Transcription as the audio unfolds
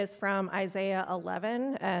Is from Isaiah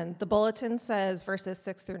 11, and the bulletin says verses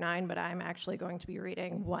 6 through 9, but I'm actually going to be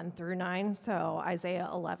reading 1 through 9, so Isaiah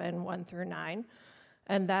 11, 1 through 9,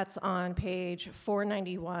 and that's on page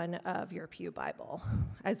 491 of your Pew Bible,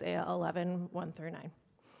 Isaiah 11, 1 through 9.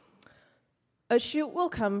 A shoot will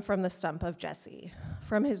come from the stump of Jesse.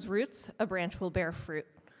 From his roots, a branch will bear fruit.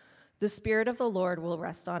 The Spirit of the Lord will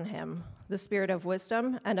rest on him, the Spirit of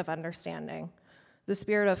wisdom and of understanding, the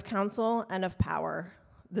Spirit of counsel and of power,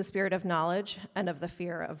 the Spirit of knowledge and of the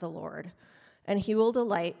fear of the Lord. And he will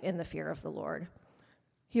delight in the fear of the Lord.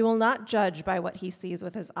 He will not judge by what he sees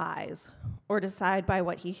with his eyes, or decide by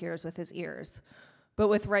what he hears with his ears. But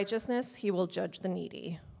with righteousness he will judge the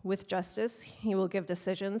needy. With justice he will give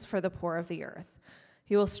decisions for the poor of the earth.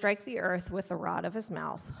 He will strike the earth with the rod of his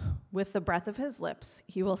mouth. With the breath of his lips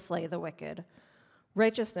he will slay the wicked.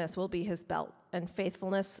 Righteousness will be his belt, and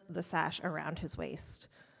faithfulness the sash around his waist.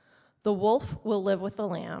 The wolf will live with the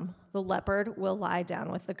lamb. The leopard will lie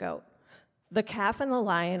down with the goat. The calf and the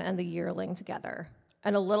lion and the yearling together,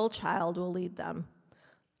 and a little child will lead them.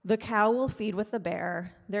 The cow will feed with the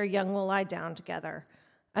bear. Their young will lie down together,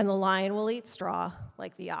 and the lion will eat straw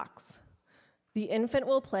like the ox. The infant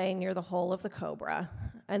will play near the hole of the cobra,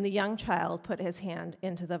 and the young child put his hand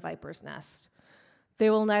into the viper's nest. They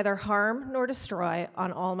will neither harm nor destroy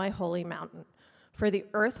on all my holy mountain, for the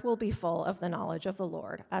earth will be full of the knowledge of the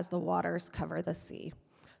Lord as the waters cover the sea.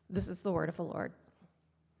 This is the word of the Lord.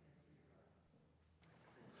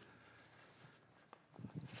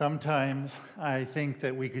 Sometimes I think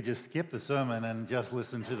that we could just skip the sermon and just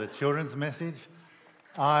listen to the children's message.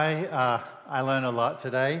 I learned a lot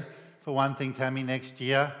today. For one thing, Tammy, next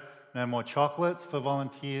year, no more chocolates for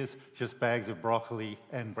volunteers, just bags of broccoli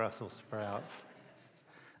and Brussels sprouts.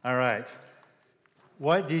 All right.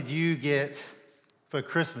 What did you get for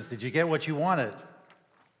Christmas? Did you get what you wanted?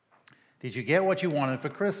 Did you get what you wanted for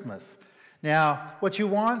Christmas? Now, what you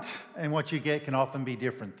want and what you get can often be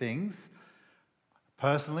different things.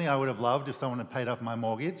 Personally, I would have loved if someone had paid off my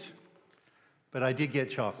mortgage, but I did get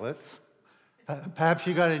chocolates. Perhaps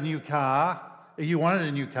you got a new car. You wanted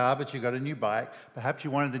a new car, but you got a new bike. Perhaps you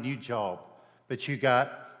wanted a new job, but you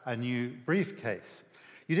got a new briefcase.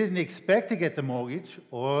 You didn't expect to get the mortgage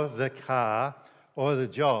or the car or the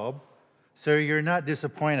job, so you're not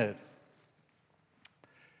disappointed.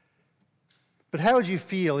 But how would you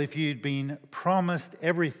feel if you'd been promised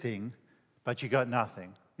everything, but you got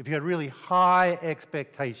nothing? If you had really high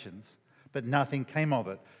expectations, but nothing came of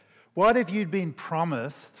it? What if you'd been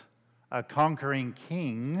promised a conquering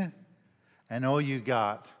king, and all you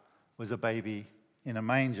got was a baby in a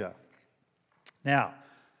manger? Now,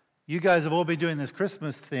 you guys have all been doing this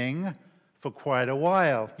Christmas thing for quite a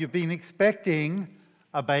while. You've been expecting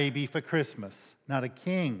a baby for Christmas, not a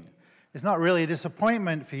king. It's not really a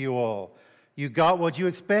disappointment for you all. You got what you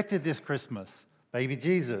expected this Christmas, baby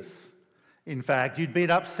Jesus. In fact, you'd been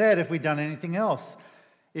upset if we'd done anything else.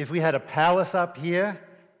 If we had a palace up here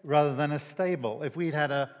rather than a stable. If we'd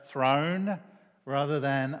had a throne rather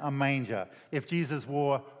than a manger. If Jesus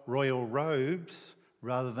wore royal robes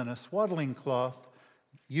rather than a swaddling cloth,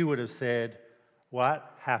 you would have said,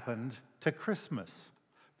 what happened to Christmas?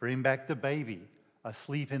 Bring back the baby,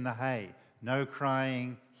 asleep in the hay, no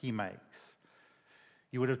crying he makes.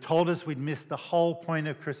 You would have told us we'd missed the whole point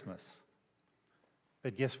of Christmas.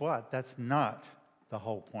 But guess what? That's not the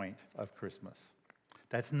whole point of Christmas.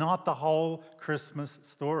 That's not the whole Christmas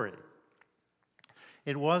story.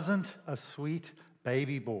 It wasn't a sweet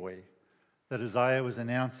baby boy that Isaiah was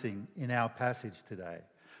announcing in our passage today.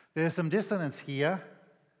 There's some dissonance here,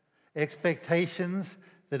 expectations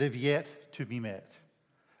that have yet to be met.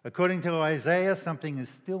 According to Isaiah, something is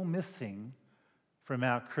still missing from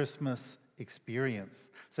our Christmas experience.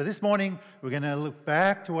 So this morning, we're going to look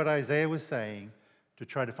back to what Isaiah was saying to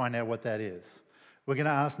try to find out what that is. We're going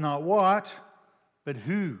to ask not what, but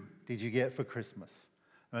who did you get for Christmas?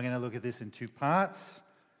 And we're going to look at this in two parts.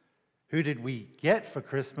 Who did we get for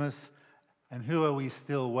Christmas, and who are we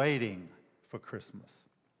still waiting for Christmas?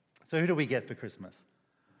 So who do we get for Christmas?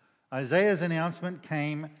 Isaiah's announcement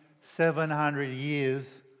came 700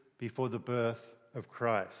 years before the birth of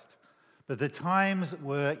Christ. But the times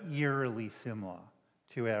were eerily similar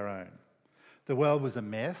to our own. The world was a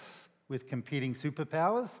mess with competing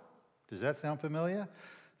superpowers. Does that sound familiar?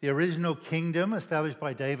 The original kingdom established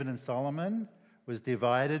by David and Solomon was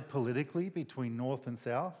divided politically between north and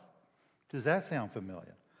south. Does that sound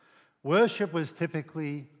familiar? Worship was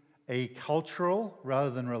typically a cultural rather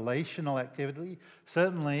than relational activity.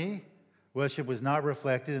 Certainly, worship was not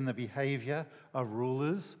reflected in the behavior of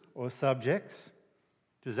rulers or subjects.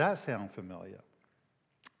 Does that sound familiar?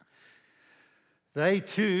 They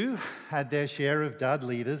too had their share of dud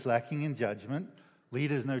leaders lacking in judgment,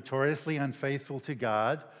 leaders notoriously unfaithful to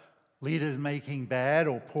God, leaders making bad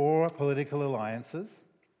or poor political alliances.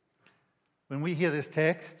 When we hear this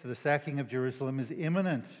text, the sacking of Jerusalem is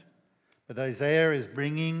imminent, but Isaiah is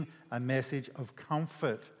bringing a message of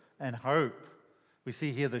comfort and hope. We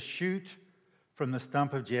see here the shoot from the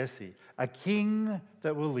stump of Jesse, a king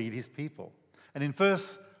that will lead his people. And in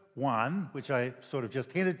verse 1, which I sort of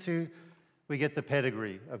just hinted to, we get the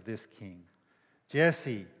pedigree of this king.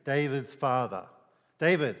 Jesse, David's father.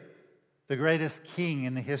 David, the greatest king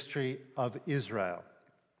in the history of Israel.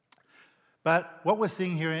 But what we're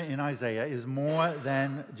seeing here in Isaiah is more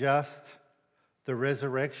than just the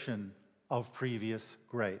resurrection of previous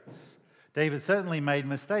greats. David certainly made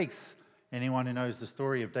mistakes. Anyone who knows the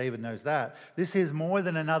story of David knows that. This is more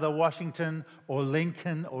than another Washington or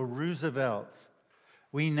Lincoln or Roosevelt.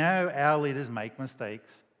 We know our leaders make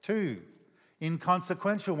mistakes too.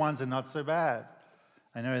 Inconsequential ones are not so bad.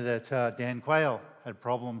 I know that Dan Quayle had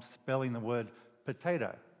problems spelling the word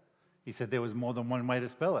potato. He said there was more than one way to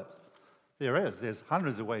spell it. There is. There's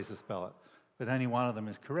hundreds of ways to spell it, but only one of them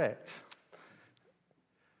is correct.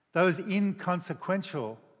 Those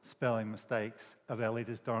inconsequential spelling mistakes of our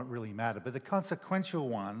leaders don't really matter, but the consequential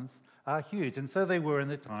ones are huge, and so they were in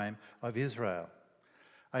the time of Israel.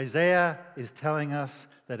 Isaiah is telling us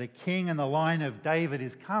that a king in the line of David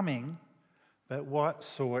is coming, but what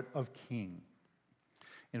sort of king?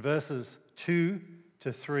 In verses 2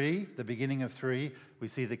 to 3, the beginning of 3, we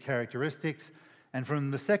see the characteristics, and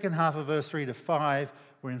from the second half of verse 3 to 5,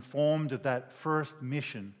 we're informed of that first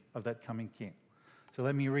mission of that coming king. So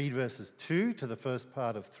let me read verses 2 to the first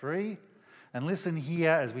part of 3, and listen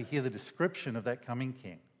here as we hear the description of that coming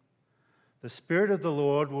king. The Spirit of the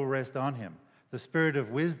Lord will rest on him, the Spirit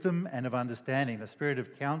of wisdom and of understanding, the Spirit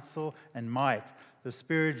of counsel and might, the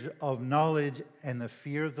Spirit of knowledge and the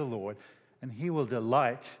fear of the Lord, and he will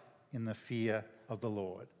delight in the fear of the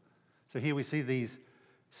Lord. So here we see these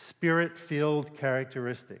Spirit-filled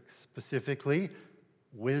characteristics, specifically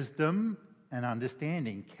wisdom and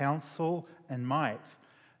understanding, counsel and might,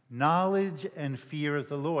 knowledge and fear of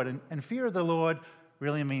the Lord. And fear of the Lord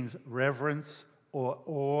really means reverence or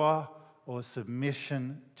awe or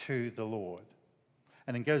submission to the Lord.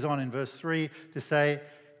 And it goes on in verse 3 to say,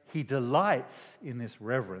 he delights in this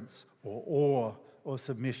reverence or awe or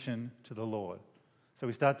submission to the Lord. So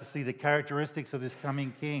we start to see the characteristics of this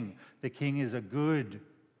coming king. The king is a good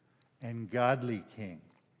and godly king.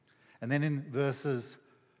 And then in verses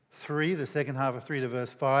 3, the second half of 3 to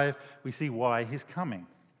verse 5, we see why he's coming.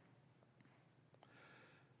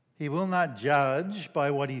 He will not judge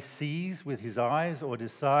by what he sees with his eyes or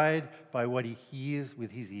decide by what he hears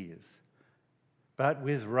with his ears. But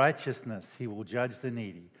with righteousness he will judge the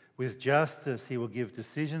needy. With justice he will give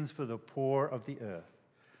decisions for the poor of the earth.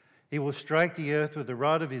 He will strike the earth with the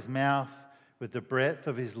rod of his mouth, with the breath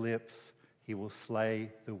of his lips he will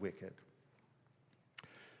slay the wicked.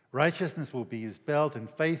 Righteousness will be his belt, and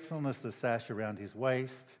faithfulness the sash around his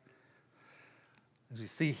waist. As we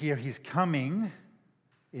see here, he's coming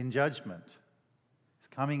in judgment. He's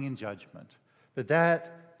coming in judgment. But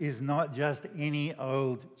that is not just any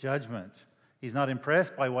old judgment. He's not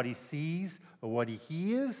impressed by what he sees or what he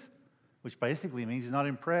hears, which basically means he's not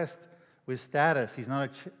impressed with status. He's not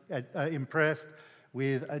impressed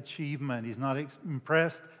with achievement. He's not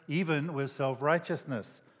impressed even with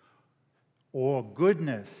self-righteousness or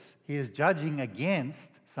goodness. He is judging against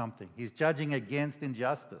something. He's judging against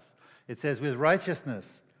injustice. It says, with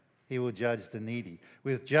righteousness, he will judge the needy.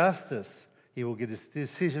 With justice, he will give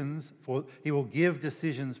decisions for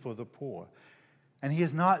the poor. And he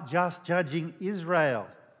is not just judging Israel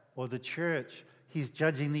or the church. He's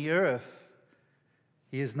judging the earth.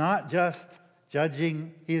 He is not just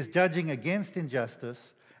judging, he is judging against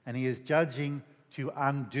injustice, and he is judging to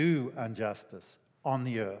undo injustice on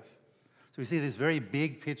the earth. So we see this very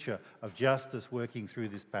big picture of justice working through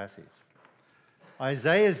this passage.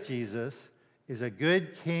 Isaiah's Jesus is a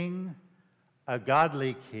good king, a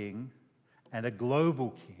godly king, and a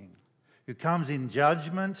global king who comes in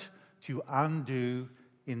judgment to undo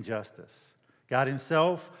injustice. God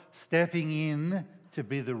himself stepping in to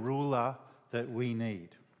be the ruler that we need.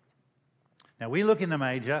 Now we look in the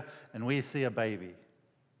manger and we see a baby,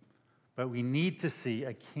 but we need to see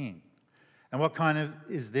a king. And what kind of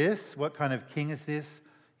is this? What kind of king is this?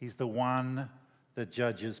 He's the one that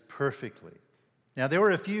judges perfectly. Now there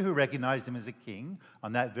were a few who recognized him as a king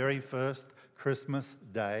on that very first Christmas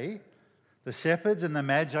day. The shepherds and the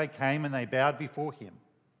magi came and they bowed before him.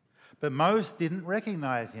 But most didn't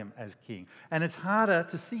recognize him as king. And it's harder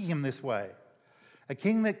to see him this way. A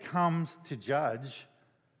king that comes to judge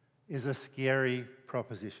is a scary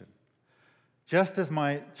proposition. Justice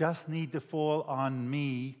might just need to fall on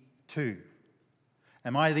me too.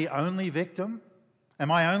 Am I the only victim? Am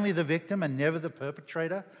I only the victim and never the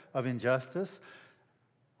perpetrator of injustice?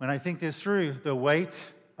 When I think this through, the weight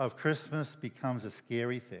of Christmas becomes a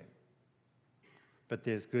scary thing. But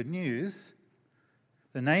there's good news.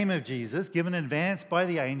 The name of Jesus, given in advance by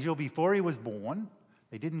the angel before he was born,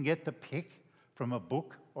 they didn't get the pick from a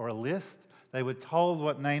book or a list. They were told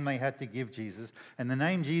what name they had to give Jesus. And the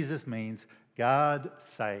name Jesus means God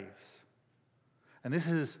saves. And this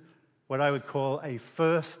is what I would call a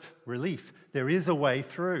first relief. There is a way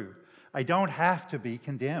through. I don't have to be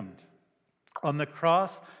condemned. On the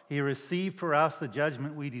cross, he received for us the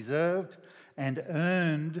judgment we deserved and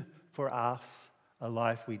earned for us a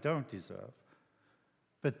life we don't deserve.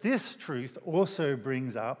 But this truth also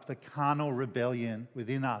brings up the carnal rebellion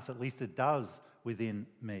within us, at least it does within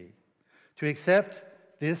me. To accept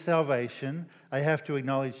this salvation, I have to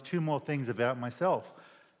acknowledge two more things about myself.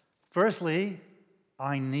 Firstly,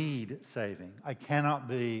 I need saving. I cannot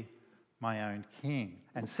be my own king.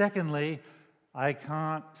 And secondly, I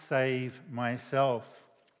can't save myself.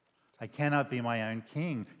 I cannot be my own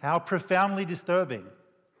king. How profoundly disturbing.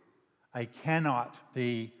 I cannot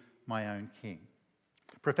be my own king.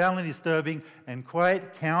 Profoundly disturbing and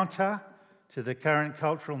quite counter to the current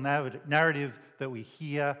cultural narrative that we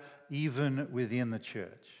hear even within the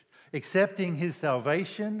church. Accepting his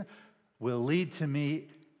salvation will lead to me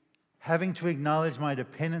having to acknowledge my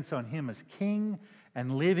dependence on him as king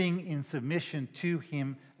and living in submission to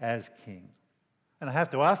him as king. And I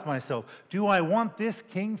have to ask myself, do I want this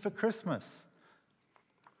king for Christmas?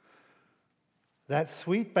 That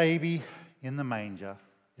sweet baby in the manger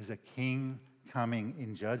is a king coming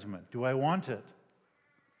in judgment. Do I want it?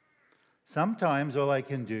 Sometimes all I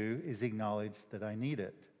can do is acknowledge that I need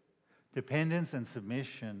it. Dependence and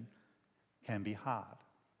submission can be hard.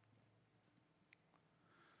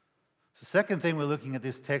 The second thing we're looking at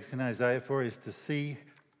this text in Isaiah for is to see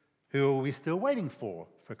who are we still waiting for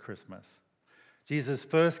Christmas. Jesus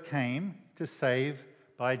first came to save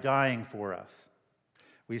by dying for us.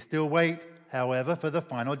 We still wait, however, for the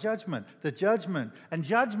final judgment. The judgment. And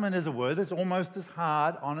judgment is a word that's almost as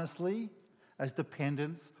hard, honestly, as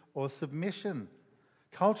dependence or submission.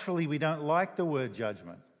 Culturally, we don't like the word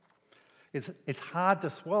judgment. It's hard to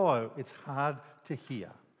swallow. It's hard to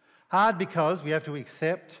hear. Hard because we have to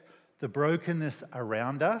accept the brokenness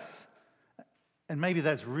around us. And maybe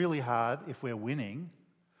that's really hard if we're winning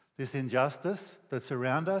this injustice that's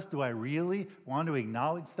around us. Do I really want to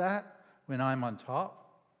acknowledge that when I'm on top?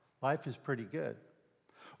 Life is pretty good.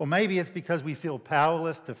 Or maybe it's because we feel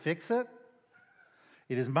powerless to fix it.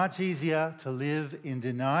 It is much easier to live in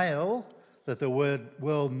denial that the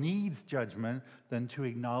world needs judgment than to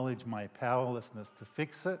acknowledge my powerlessness to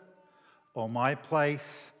fix it or my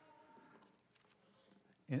place,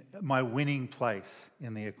 my winning place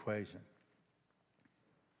in the equation.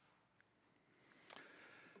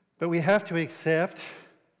 But we have to accept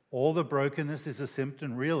all the brokenness is a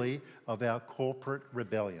symptom, really, of our corporate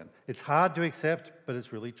rebellion. It's hard to accept, but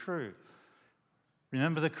it's really true.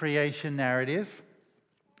 Remember the creation narrative?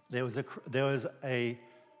 There was a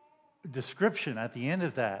description at the end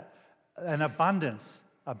of that, an abundance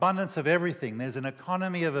of everything. There's an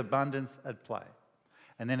economy of abundance at play.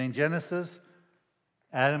 And then in Genesis,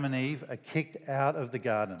 Adam and Eve are kicked out of the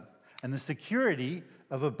garden, and the security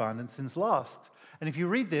of abundance is lost. And if you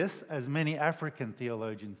read this, as many African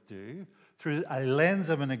theologians do, through a lens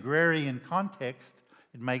of an agrarian context,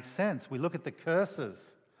 it makes sense. We look at the curses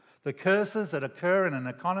that occur in an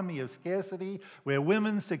economy of scarcity, where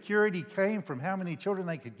women's security came from how many children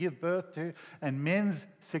they could give birth to, and men's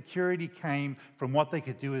security came from what they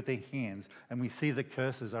could do with their hands. And we see the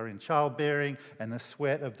curses are in childbearing and the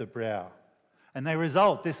sweat of the brow. And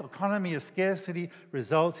this economy of scarcity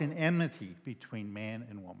results in enmity between man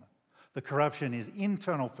and woman. The corruption is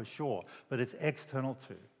internal for sure, but it's external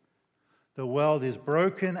too. The world is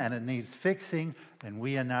broken and it needs fixing, and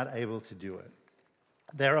we are not able to do it.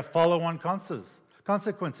 There are follow-on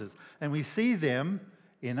consequences, and we see them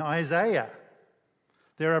in Isaiah.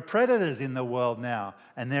 There are predators in the world now,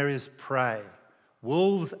 and there is prey.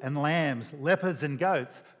 Wolves and lambs, leopards and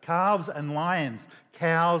goats, calves and lions,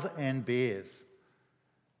 cows and bears.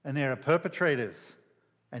 And there are perpetrators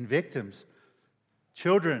and victims.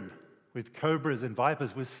 Children with cobras and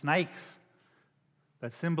vipers, with snakes,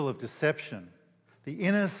 that symbol of deception. The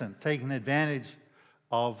innocent taken advantage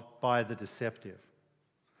of by the deceptive.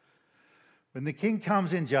 When the king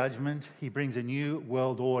comes in judgment, he brings a new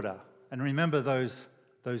world order. And remember those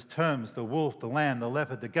those terms, the wolf, the lamb, the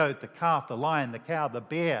leopard, the goat, the calf, the lion, the cow, the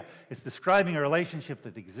bear. It's describing a relationship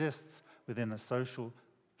that exists within the social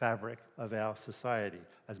fabric of our society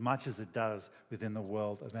as much as it does within the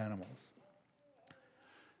world of animals.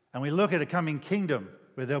 And we look at a coming kingdom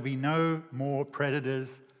where there'll be no more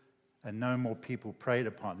predators and no more people preyed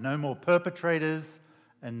upon, no more perpetrators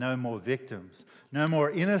and no more victims, no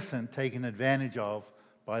more innocent taken advantage of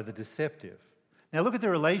by the deceptive. Now look at the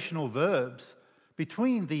relational verbs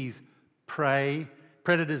between these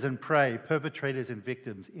predators and prey, perpetrators and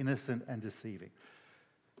victims, innocent and deceiving.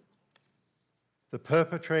 The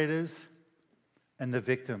perpetrators and the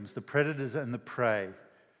victims, the predators and the prey,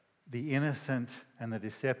 the innocent and the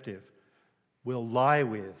deceptive, will lie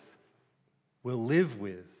with, will live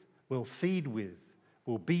with, will feed with,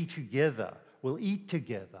 will be together, will eat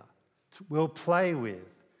together, will play with.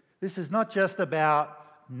 This is not just about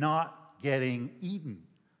not getting eaten.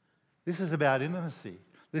 This is about intimacy.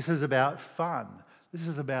 This is about fun. This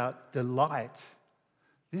is about delight.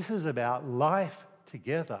 This is about life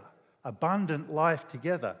together, abundant life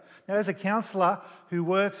together. Now, as a counsellor who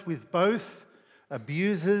works with both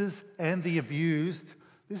abusers and the abused,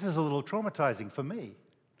 this is a little traumatizing for me.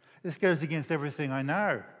 This goes against everything I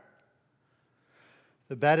know.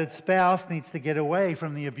 The battered spouse needs to get away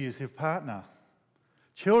from the abusive partner.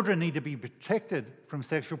 Children need to be protected from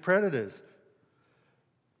sexual predators.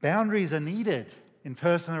 Boundaries are needed in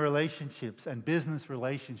personal relationships and business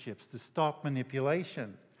relationships to stop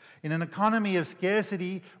manipulation. In an economy of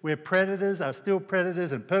scarcity where predators are still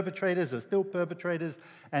predators and perpetrators are still perpetrators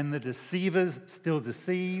and the deceivers still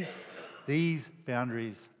deceive, these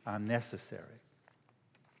boundaries are necessary.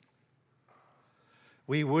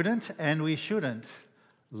 We wouldn't and we shouldn't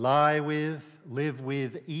lie with, live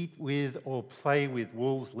with, eat with, or play with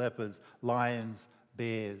wolves, leopards, lions,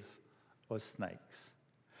 bears, or snakes.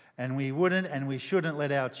 And we wouldn't and we shouldn't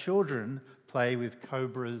let our children play with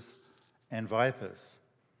cobras and vipers.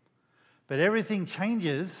 But everything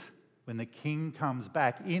changes when the king comes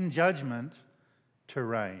back in judgment to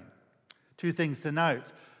reign. Two things to note.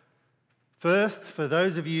 First, for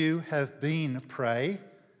those of you who have been prey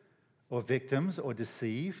or victims or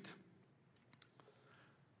deceived,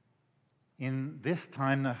 in this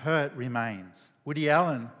time the hurt remains. Woody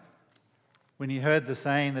Allen, when he heard the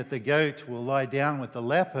saying that the goat will lie down with the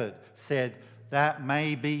leopard, said, that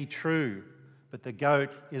may be true, but the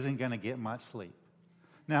goat isn't going to get much sleep.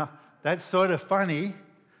 Now, that's sort of funny,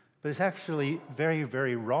 but it's actually very,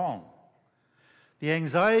 very wrong. The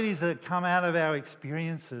anxieties that come out of our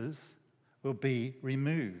experiences will be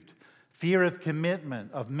removed. Fear of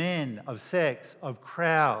commitment, of men, of sex, of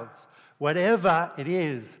crowds, whatever it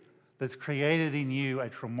is that's created in you a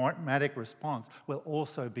traumatic response will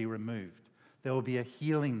also be removed. There will be a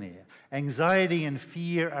healing there. Anxiety and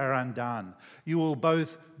fear are undone. You will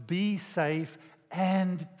both be safe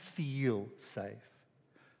and feel safe.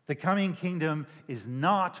 The coming kingdom is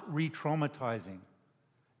not re-traumatizing.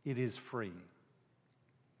 It is free.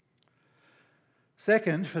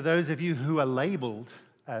 Second, for those of you who are labeled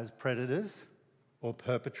as predators or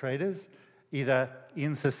perpetrators, either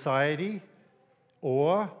in society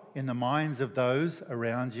or in the minds of those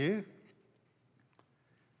around you,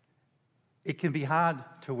 it can be hard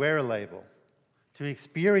to wear a label, to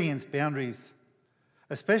experience boundaries,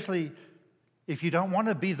 especially if you don't want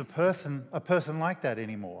to be a person like that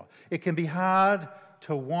anymore. It can be hard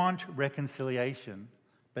to want reconciliation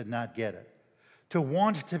but not get it, to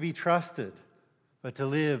want to be trusted but to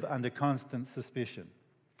live under constant suspicion.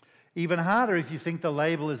 Even harder if you think the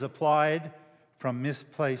label is applied from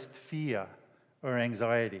misplaced fear or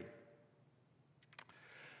anxiety.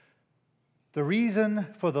 The reason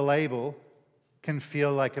for the label can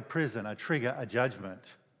feel like a prison, a trigger, a judgment.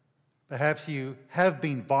 Perhaps you have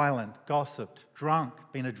been violent, gossiped, drunk,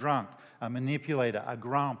 been a drunk, a manipulator, a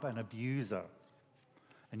grump, an abuser.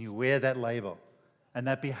 And you wear that label. And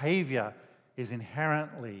that behavior is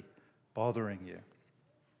inherently bothering you.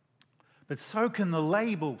 But so can the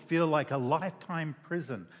label feel like a lifetime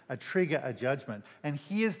prison, a trigger, a judgment. And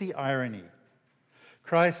here's the irony.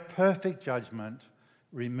 Christ's perfect judgment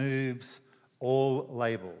removes all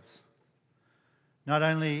labels. Not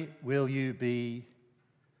only will you be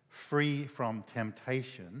free from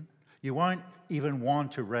temptation, you won't even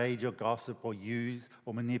want to rage or gossip or use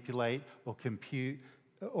or manipulate or compute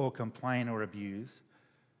or complain or abuse.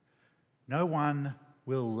 No one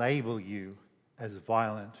will label you as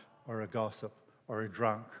violent or a gossip or a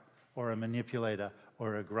drunk or a manipulator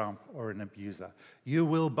or a grump or an abuser. You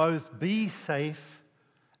will both be safe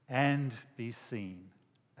and be seen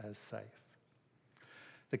as safe.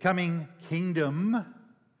 The coming kingdom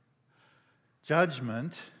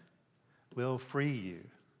judgment will free you,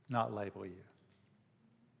 not label you.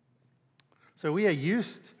 So we are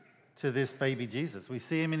used to this baby Jesus. We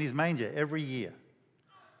see him in his manger every year.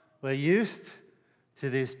 We're used to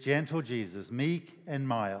this gentle Jesus, meek and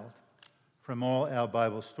mild, from all our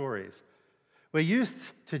Bible stories. We're used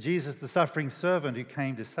to Jesus, the suffering servant who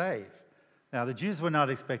came to save. Now, the Jews were not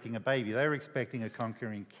expecting a baby. They were expecting a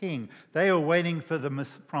conquering king. They were waiting for the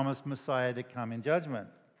promised Messiah to come in judgment.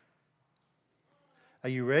 Are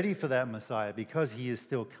you ready for that Messiah? Because he is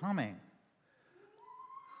still coming.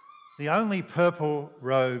 The only purple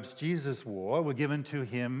robes Jesus wore were given to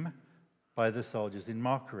him by the soldiers in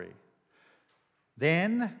mockery.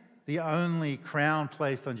 Then, the only crown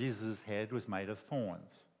placed on Jesus' head was made of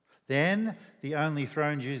thorns. Then, the only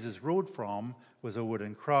throne Jesus ruled from was a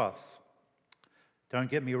wooden cross. Don't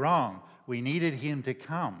get me wrong, we needed him to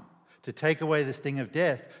come, to take away the sting of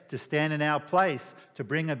death, to stand in our place, to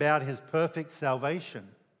bring about his perfect salvation.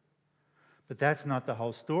 But that's not the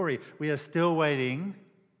whole story. We are still waiting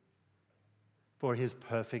for his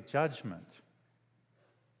perfect judgment.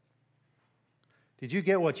 Did you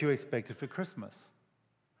get what you expected for Christmas?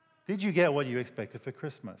 Did you get what you expected for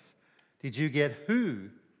Christmas? Did you get who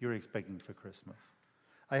you're expecting for Christmas?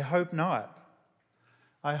 I hope not.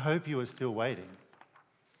 I hope you are still waiting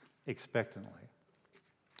expectantly.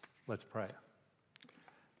 Let's pray.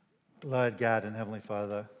 Lord God and Heavenly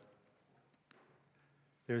Father,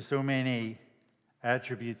 there are so many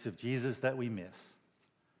attributes of Jesus that we miss.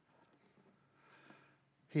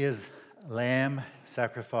 He is lamb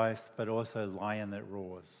sacrificed, but also lion that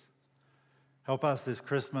roars. Help us this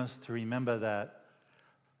Christmas to remember that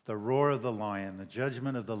the roar of the lion, the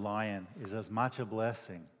judgment of the lion, is as much a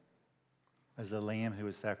blessing as the lamb who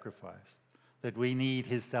was sacrificed. That we need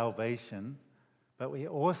his salvation, but we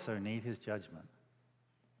also need his judgment.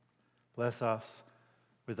 Bless us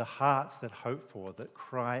with the hearts that hope for, that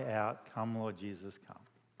cry out, "Come, Lord Jesus, come."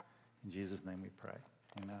 In Jesus' name we pray.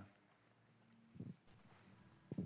 Amen.